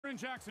in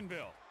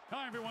Jacksonville.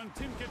 Hi everyone,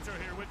 Tim Kitzer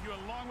here with you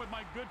along with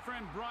my good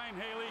friend Brian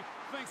Haley.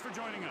 Thanks for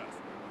joining us.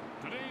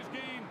 Today's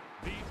game,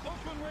 the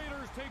Oakland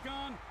Raiders take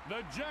on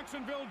the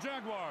Jacksonville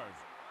Jaguars.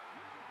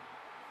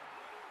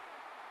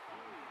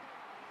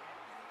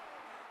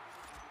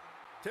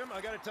 Tim, I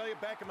got to tell you,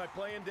 back in my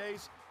playing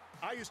days,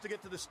 I used to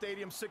get to the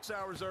stadium 6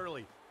 hours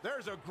early.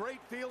 There's a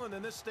great feeling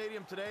in this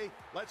stadium today.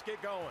 Let's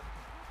get going.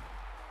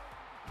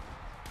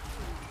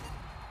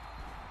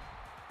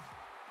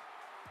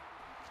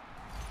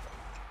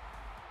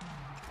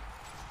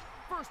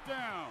 First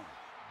down.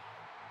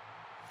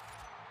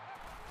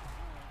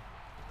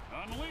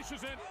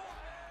 Unleashes it.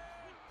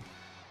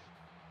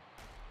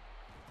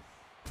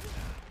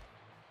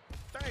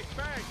 Bang,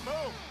 bang,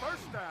 boom,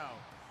 first down.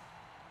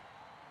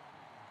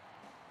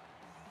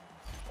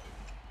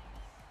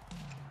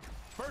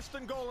 First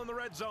and goal in the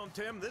red zone,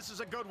 Tim. This is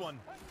a good one.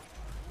 And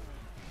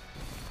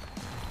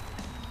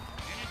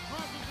he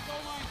crosses the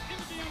goal line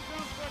into the end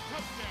zone for a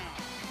touchdown.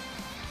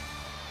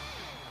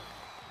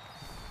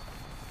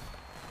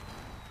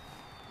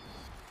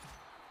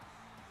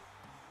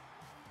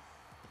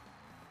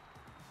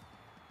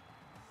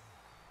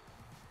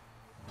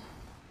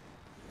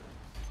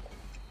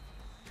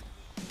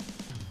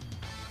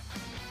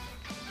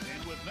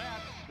 And with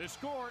that, the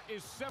score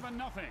is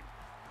 7-0.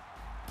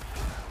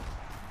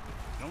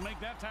 He'll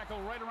make that tackle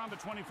right around the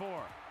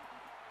 24.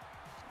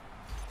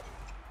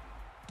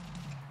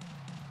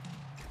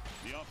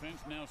 The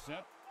offense now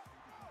set.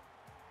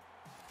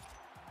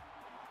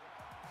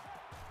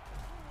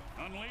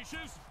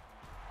 Unleashes.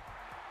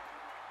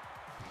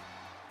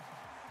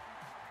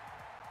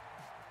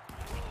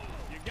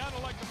 You gotta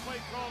like the play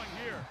calling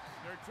here.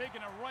 They're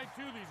taking it right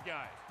to these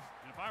guys.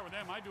 And if I were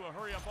them, I'd do a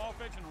hurry-up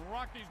offense and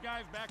rock these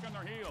guys back on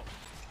their heels.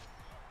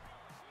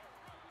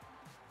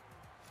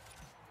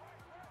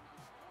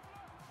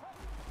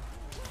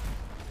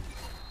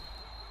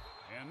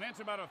 And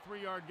that's about a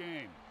 3-yard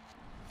gain.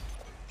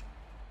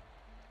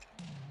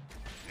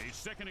 A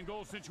second and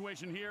goal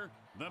situation here.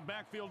 The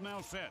backfield now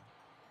set.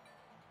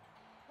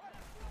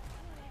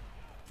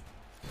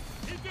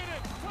 He did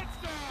it!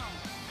 Touchdown!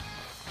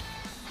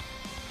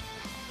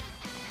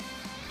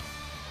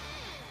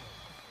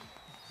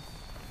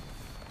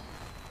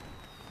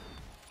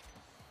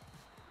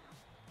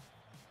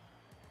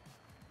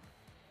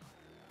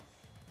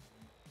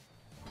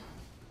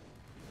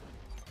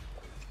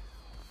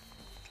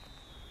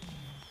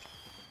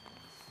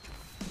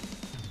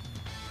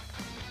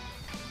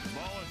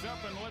 Up,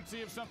 and let's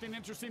see if something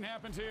interesting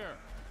happens here.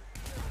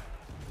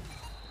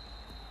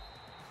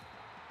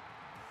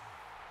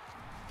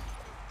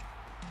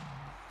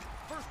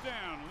 First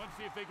down. Let's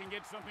see if they can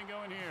get something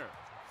going here.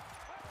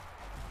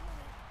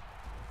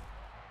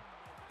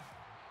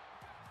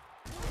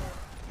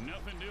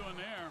 Nothing doing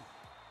there.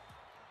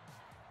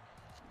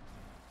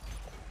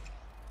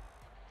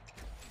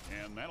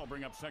 And that'll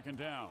bring up second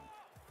down.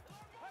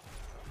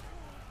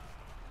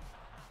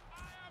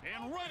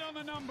 And right on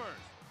the numbers.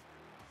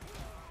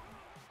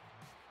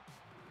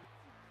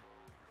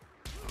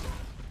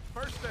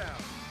 First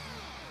down.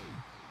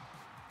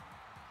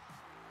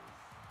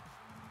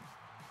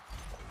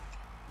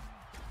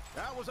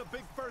 That was a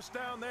big first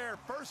down there.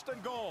 First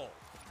and goal.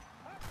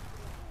 A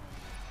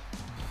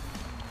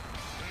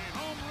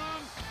home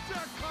run,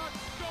 jackpot,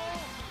 goal,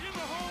 in the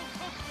hole,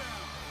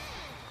 touchdown.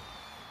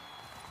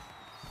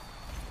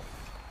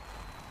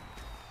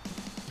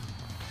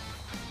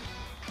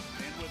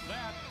 And with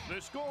that,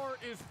 the score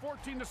is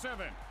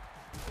 14-7.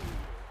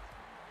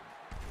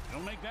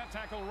 He'll make that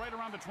tackle right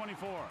around the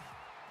 24.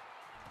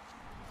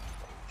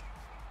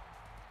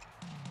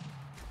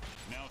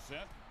 Now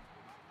set.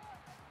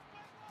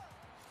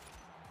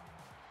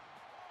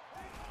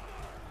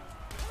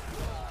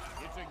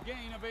 It's a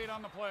gain of 8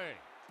 on the play.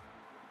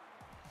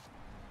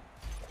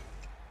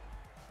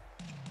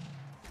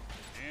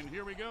 And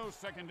here we go,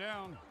 second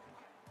down.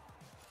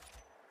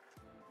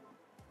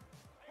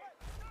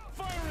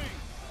 Firing!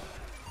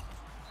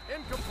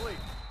 Incomplete.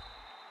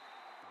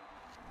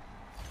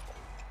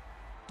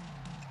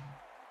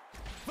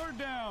 Third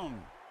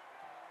down.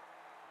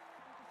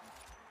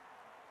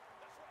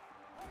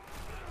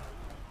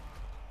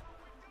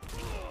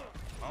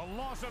 A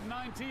loss of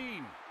 19.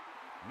 And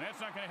that's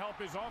not going to help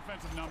his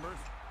offensive numbers.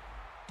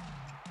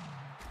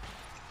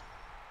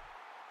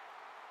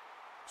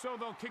 So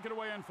they'll kick it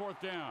away on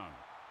fourth down.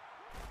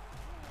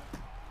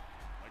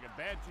 Like a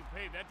bad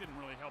toupee, that didn't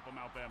really help him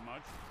out that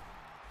much.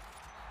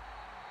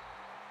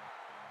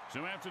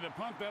 So after the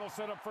punt, that'll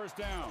set up first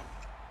down.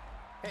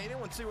 Hey,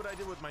 anyone see what I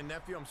did with my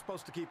nephew? I'm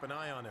supposed to keep an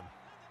eye on him.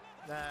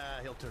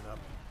 He'll turn up.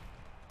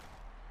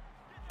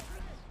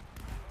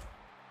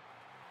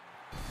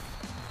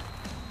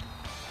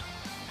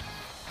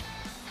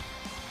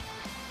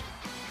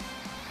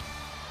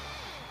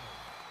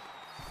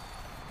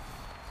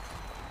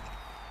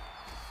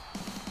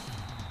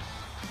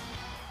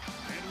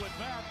 With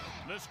that,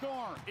 the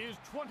score is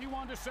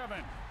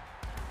 21-7.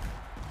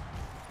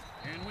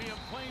 And we have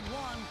played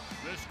one.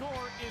 The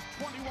score is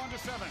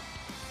 21-7.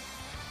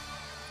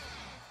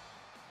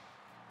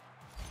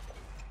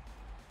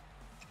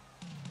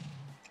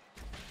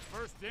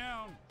 First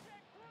down.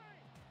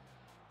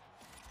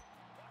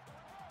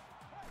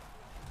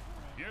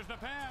 Here's the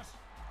pass.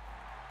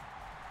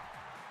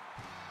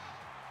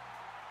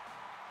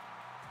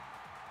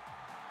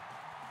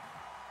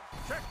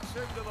 Checks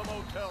into the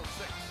Motel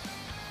 6.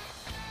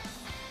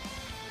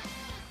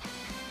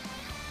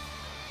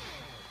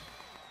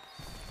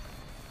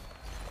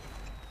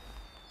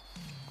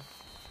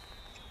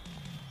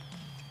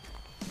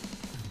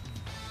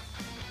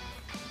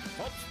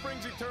 Hope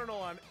springs eternal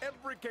on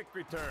every kick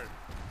return.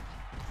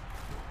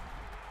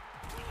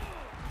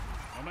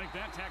 They'll make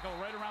that tackle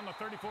right around the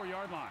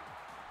 34-yard line.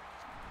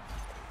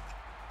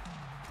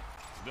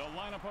 They'll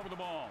line up over the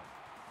ball.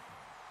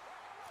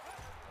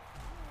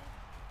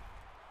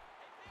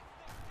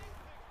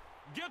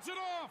 Gets it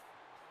off.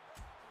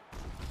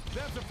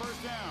 That's a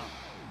first down.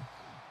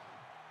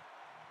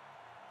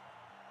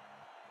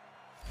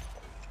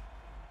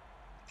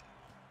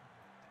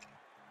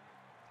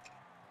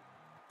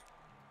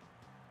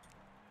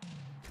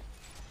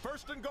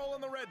 First and goal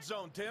in the red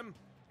zone, Tim.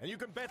 And you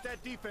can bet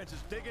that defense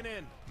is digging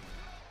in.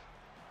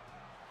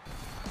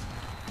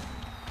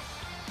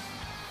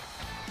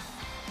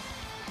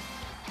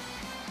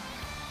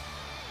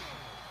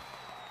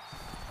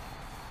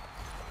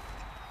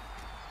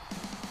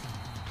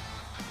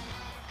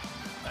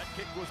 That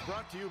kick was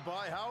brought to you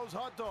by Howe's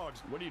Hot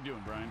Dogs. What are you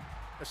doing, Brian?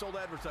 I sold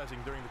advertising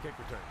during the kick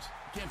returns.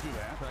 Can't do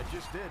that. I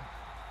just did.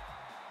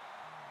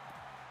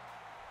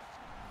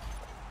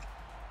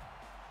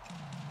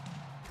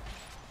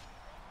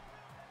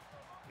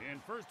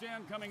 And first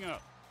down coming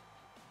up.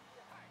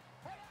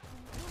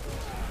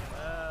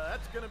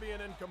 That's going to be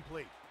an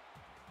incomplete.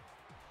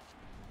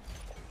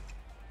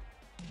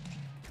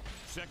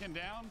 Second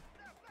down.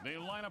 They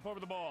line up over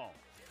the ball.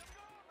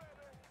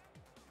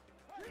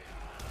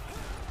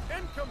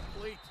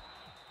 Incomplete.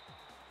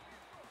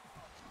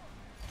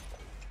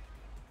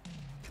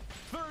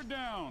 Third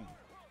down.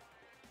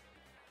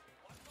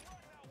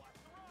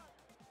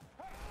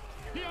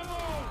 He unloads.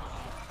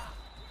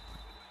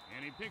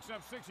 And he picks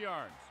up 6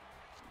 yards.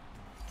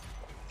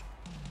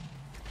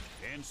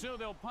 And so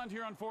they'll punt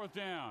here on fourth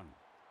down.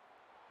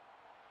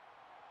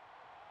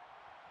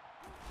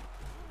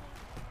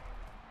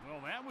 Well,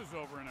 that was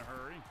over in a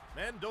hurry.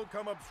 Men don't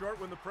come up short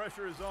when the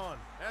pressure is on.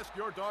 Ask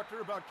your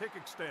doctor about kick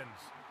extends.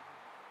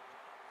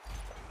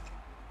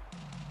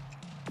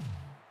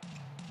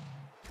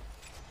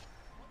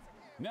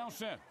 Now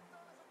set.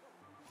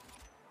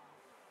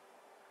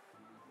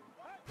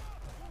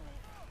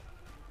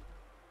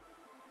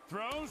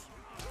 Throws.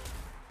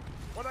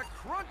 What a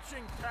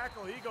crunching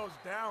tackle. He goes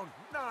down.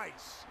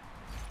 Nice.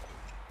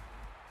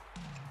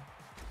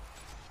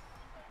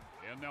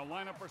 And they'll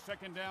line up for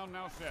second down,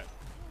 now set.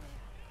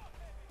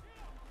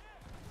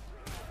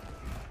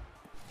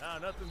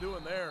 Nothing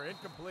doing there.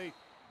 Incomplete.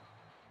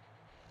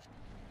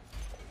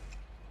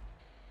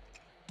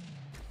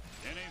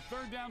 In a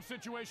third down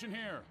situation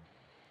here.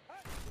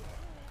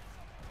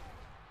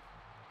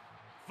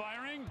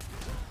 Firing.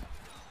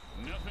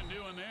 Nothing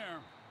doing there.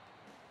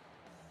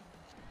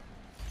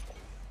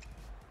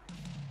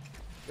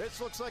 This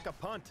looks like a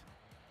punt.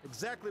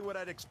 Exactly what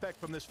I'd expect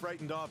from this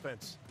frightened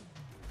offense.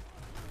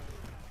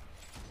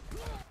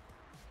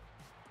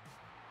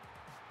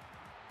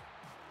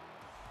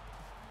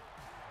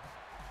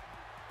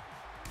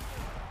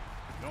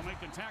 They'll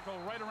make the tackle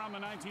right around the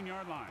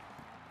 19-yard line.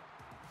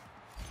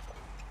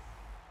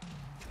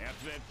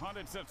 After that punt,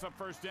 it sets up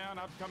first down.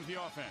 Out comes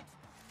the offense.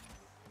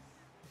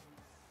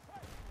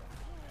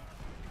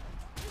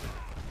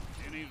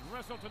 And he's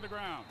wrestled to the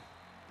ground.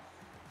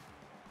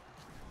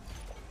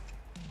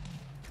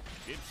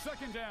 It's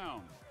second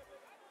down.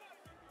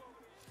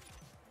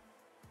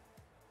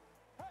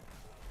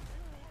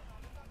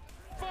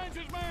 Finds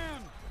his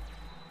man.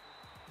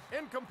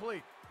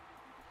 Incomplete.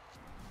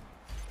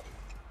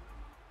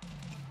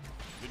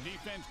 The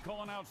defense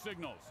calling out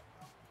signals.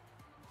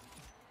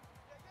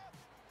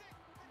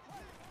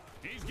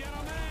 He's got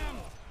a man.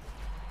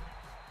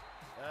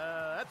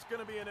 That's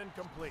going to be an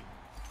incomplete.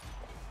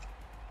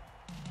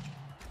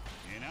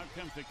 And out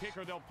comes the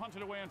kicker. They'll punt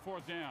it away on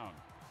fourth down.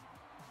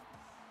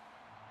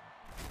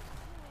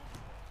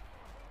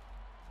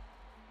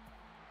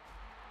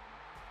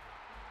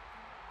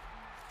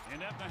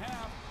 And at the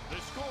half,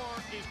 the score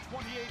is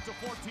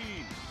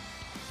 28-14.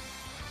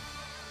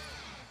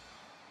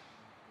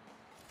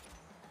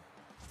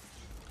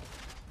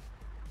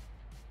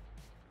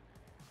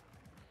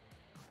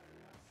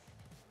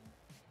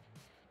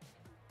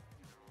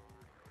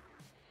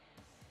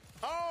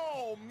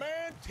 Oh,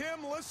 man,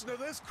 Tim, listen to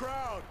this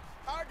crowd.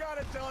 I got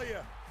to tell you,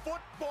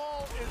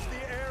 football is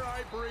the air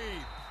I breathe.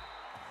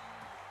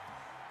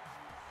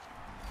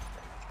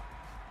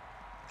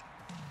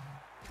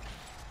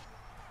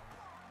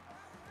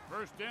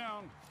 First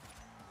down.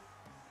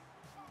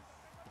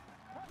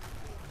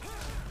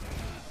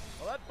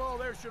 Well, that ball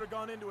there should have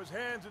gone into his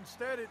hands.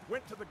 Instead, it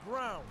went to the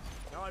ground.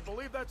 Now, I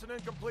believe that's an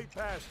incomplete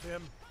pass,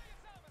 Tim.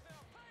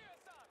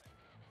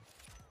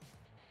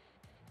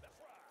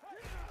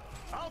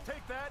 I'll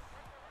take that.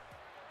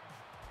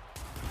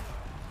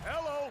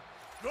 Hello.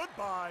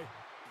 Goodbye.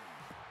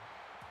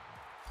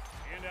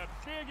 And a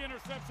big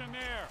interception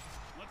there.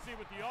 Let's see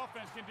what the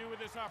offense can do with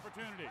this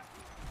opportunity.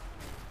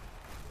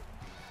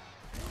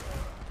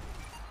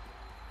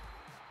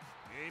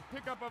 A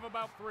pickup of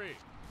about 3.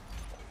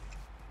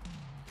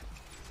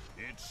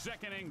 It's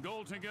second and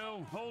goal to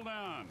go. Hold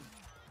on.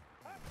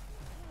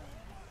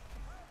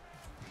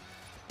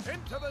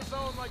 Into the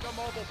zone like a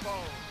mobile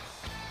phone.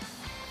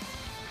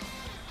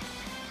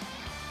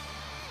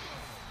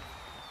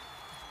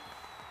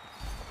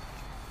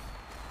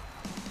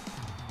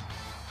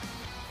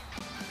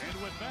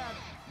 And with that,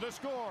 the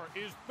score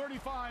is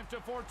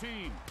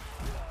 35-14.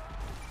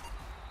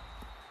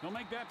 They'll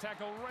make that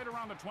tackle right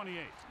around the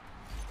 28.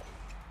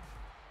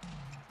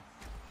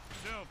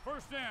 So,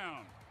 first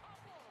down.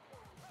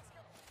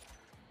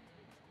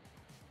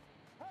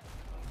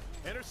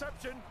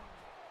 Interception.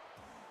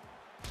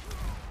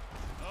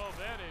 Oh,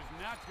 that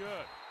is not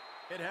good.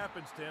 It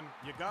happens, Tim.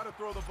 You got to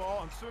throw the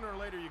ball, and sooner or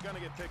later you're going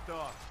to get picked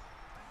off.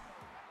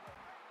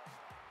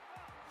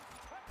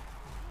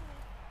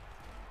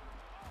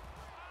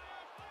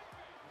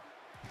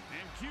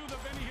 And cue the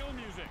Benny Hill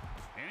music.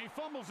 And he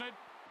fumbles it.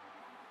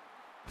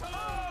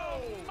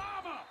 Oh,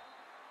 mama!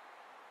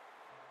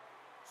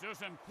 So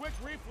some quick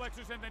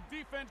reflexes, and the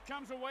defense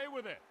comes away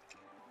with it.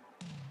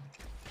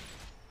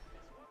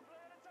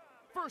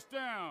 First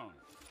down.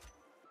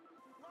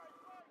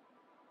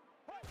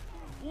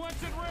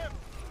 Lets it rip.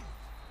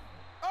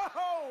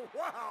 Oh,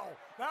 wow!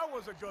 That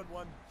was a good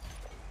one.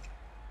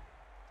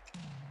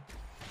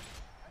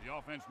 The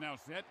offense now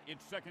set.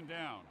 It's second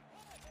down.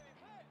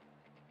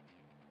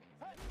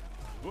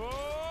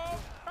 Whoa!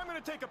 I'm going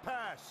to take a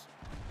pass.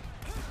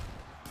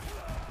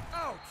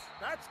 Ouch!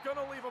 That's going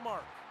to leave a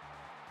mark.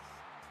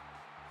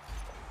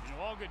 You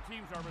know, all good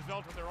teams are a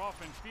result of their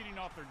offense feeding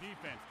off their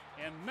defense.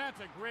 And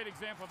that's a great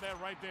example of that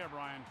right there,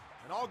 Brian.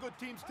 And all good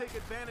teams take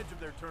advantage of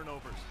their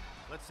turnovers.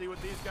 Let's see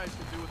what these guys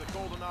can do with a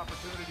golden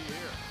opportunity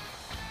here.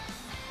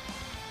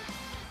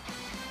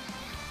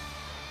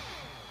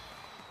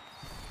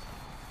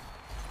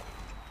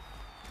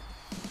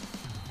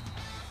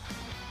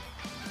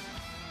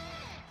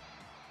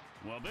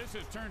 Well, this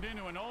has turned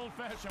into an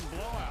old-fashioned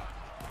blowout.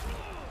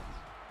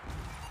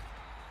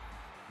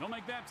 They'll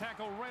make that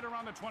tackle right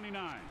around the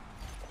 29.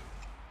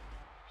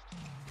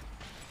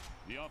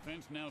 The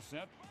offense now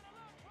set.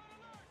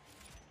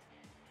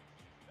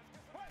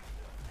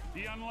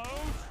 He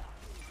unloads.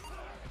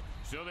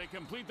 So they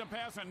complete the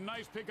pass. A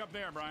nice pickup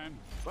there, Brian.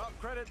 Well,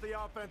 credit the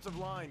offensive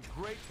line.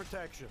 Great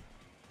protection.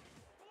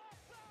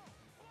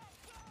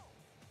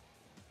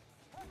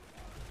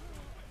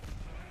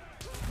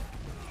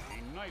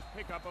 A nice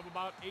pickup of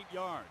about 8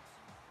 yards.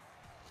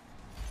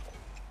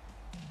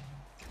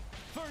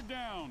 Third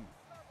down.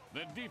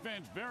 The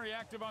defense very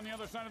active on the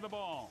other side of the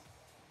ball.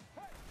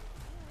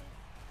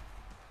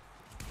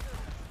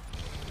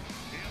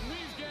 And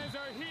these guys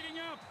are heating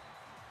up.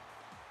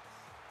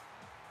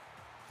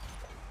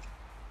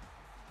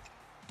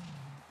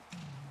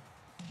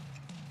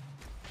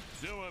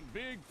 So a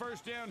big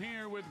first down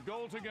here with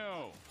goal to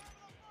go.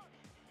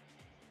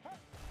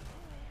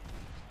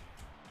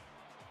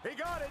 He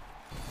got it.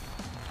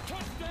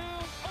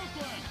 Touchdown,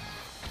 Oakland.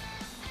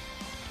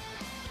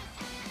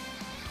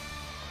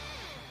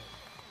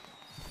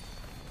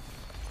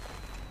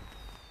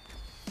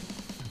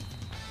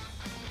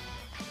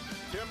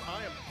 Tim,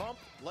 I am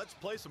pumped. Let's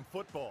play some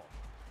football.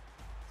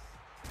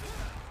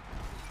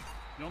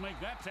 They'll make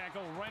that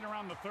tackle right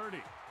around the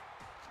 30.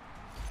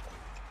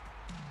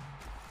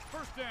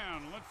 First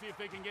down. Let's see if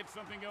they can get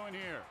something going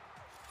here.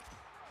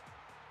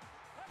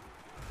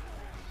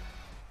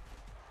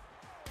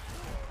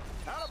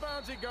 Out of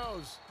bounds he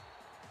goes.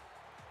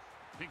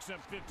 Picks up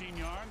 15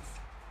 yards.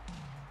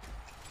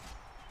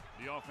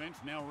 The offense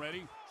now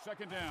ready.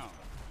 Second down.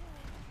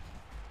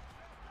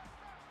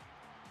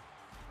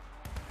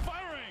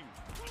 Firing!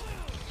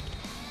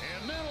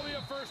 And that'll be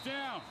a first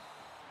down.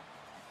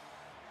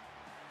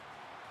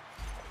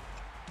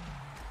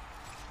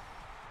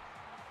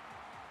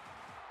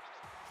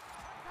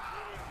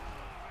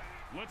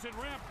 Lets it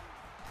rip.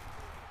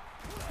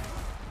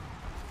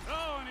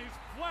 Oh, and he's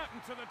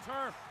flattened to the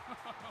turf.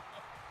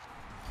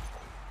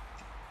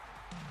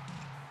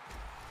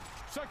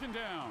 Second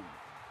down.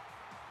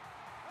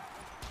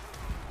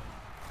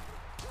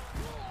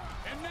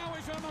 And now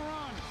he's on the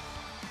run.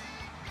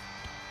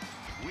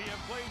 We have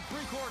played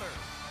 3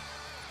 quarters.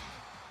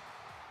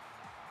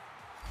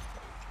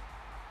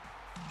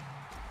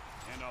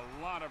 And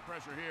a lot of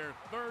pressure here.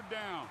 Third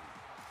down.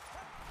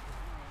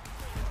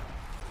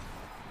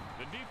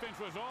 The defense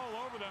was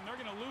all over them. They're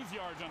going to lose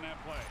yards on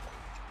that play.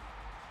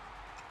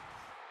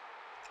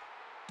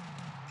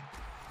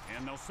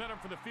 And they'll set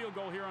up for the field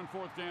goal here on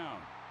fourth down.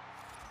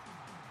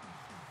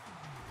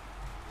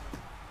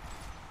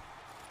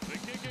 The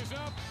kick is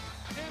up,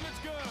 and it's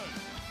good.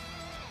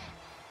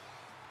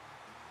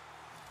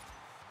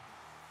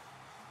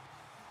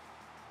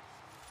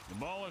 The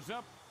ball is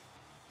up.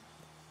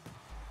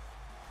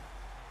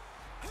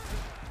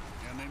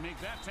 And they make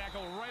that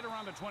tackle right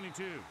around the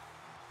 22.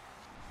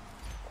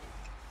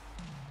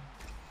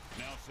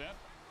 Now set.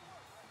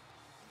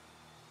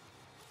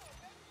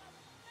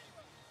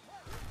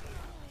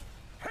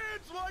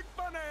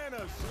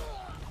 bananas.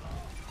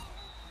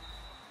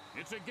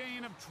 It's a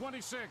gain of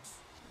 26.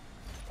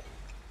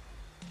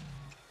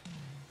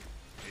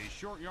 A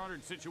short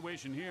yardage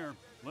situation here.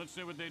 Let's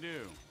see what they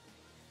do.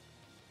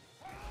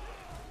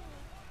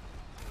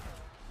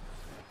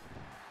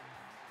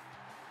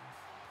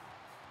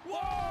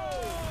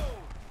 Whoa!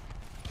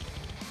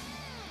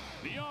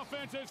 The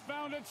offense has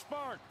found its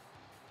spark.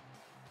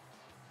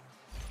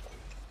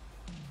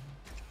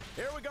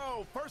 Here we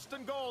go. First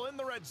and goal in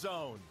the red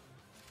zone.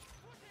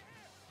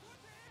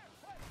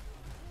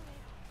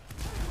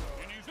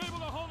 And he's able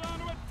to hold on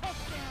to a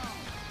touchdown.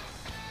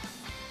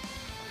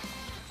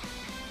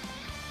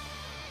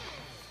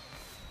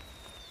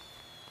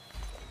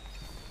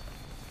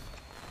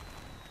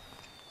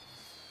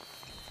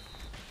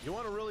 You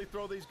want to really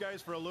throw these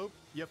guys for a loop?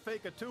 You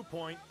fake a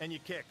 2-point and you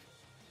kick.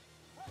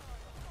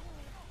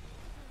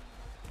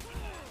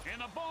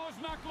 And the ball is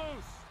knocked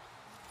loose.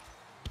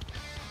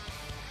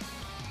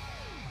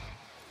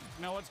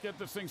 Now let's get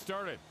this thing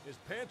started. His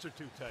pants are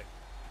too tight.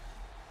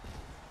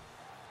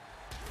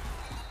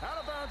 Out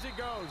of bounds he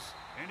goes.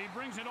 And he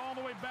brings it all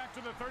the way back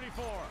to the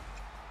 34.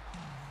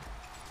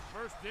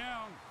 First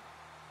down.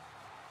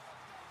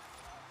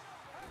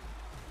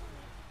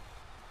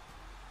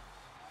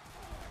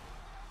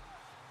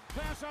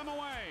 Pass on the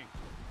way.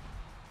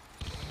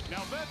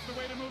 Now that's the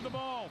way to move the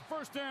ball.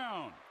 First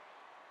down.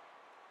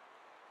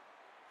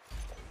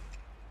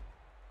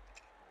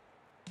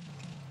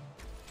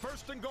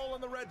 First and goal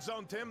in the red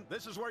zone, Tim.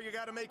 This is where you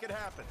got to make it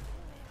happen.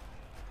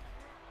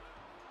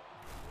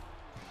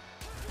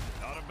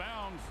 Out of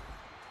bounds.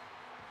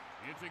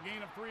 It's a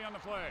gain of 3 on the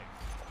play.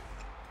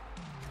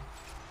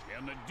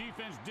 And the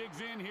defense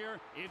digs in here.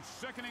 It's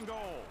second and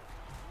goal.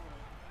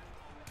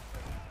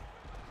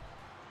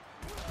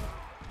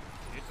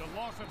 It's a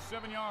loss of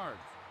 7 yards.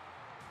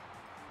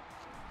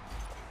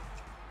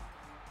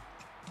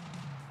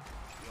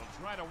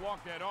 He'll try to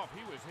walk that off.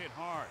 He was hit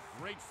hard.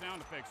 Great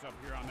sound effects up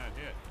here on that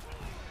hit.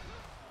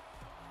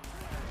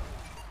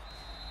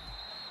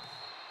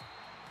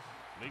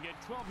 They get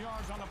 12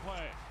 yards on the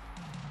play.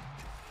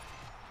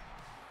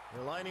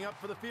 They're lining up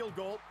for the field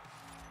goal.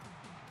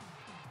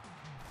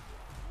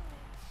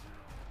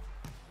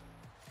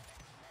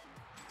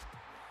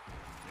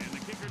 And the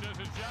kicker does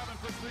his job and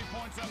puts 3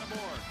 points on the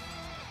board.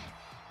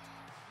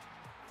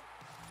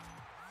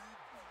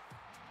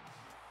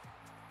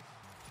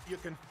 You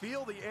can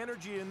feel the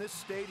energy in this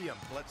stadium.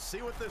 Let's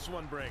see what this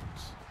one brings.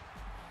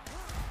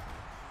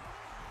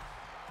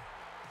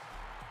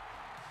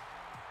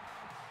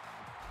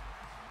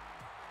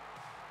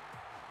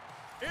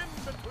 In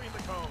between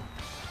the cones.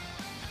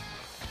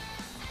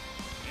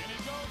 And he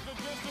goes the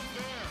distance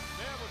there.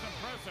 That was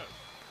impressive.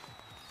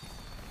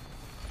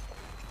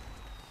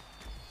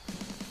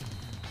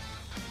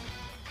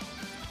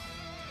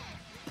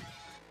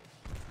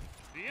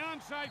 The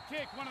onside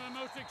kick, one of the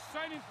most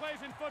exciting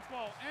plays in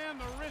football and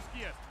the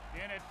riskiest.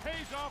 And it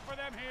pays off for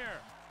them here.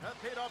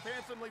 That paid off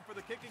handsomely for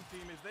the kicking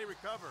team as they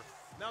recover.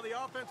 Now the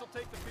offense will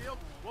take the field.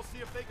 We'll see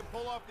if they can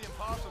pull off the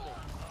impossible.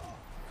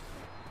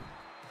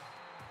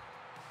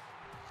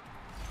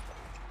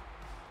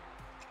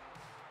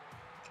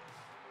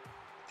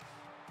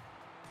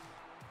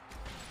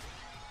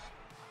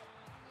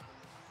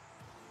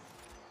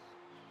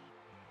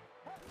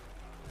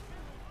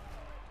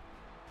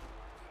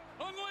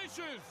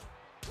 Unleashes.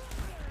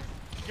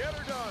 Get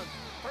her done.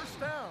 First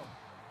down.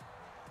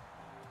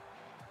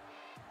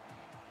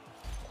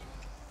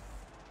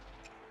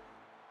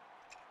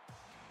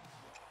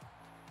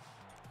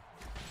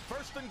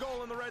 First and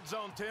goal in the red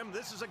zone, Tim.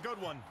 This is a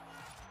good one.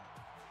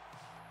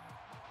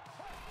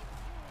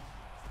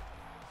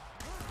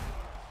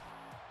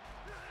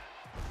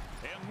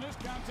 And this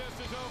contest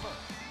is over.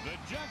 The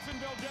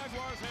Jacksonville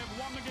Jaguars have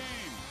won the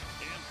game.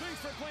 And thanks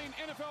for playing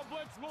NFL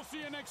Blitz. We'll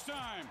see you next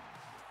time.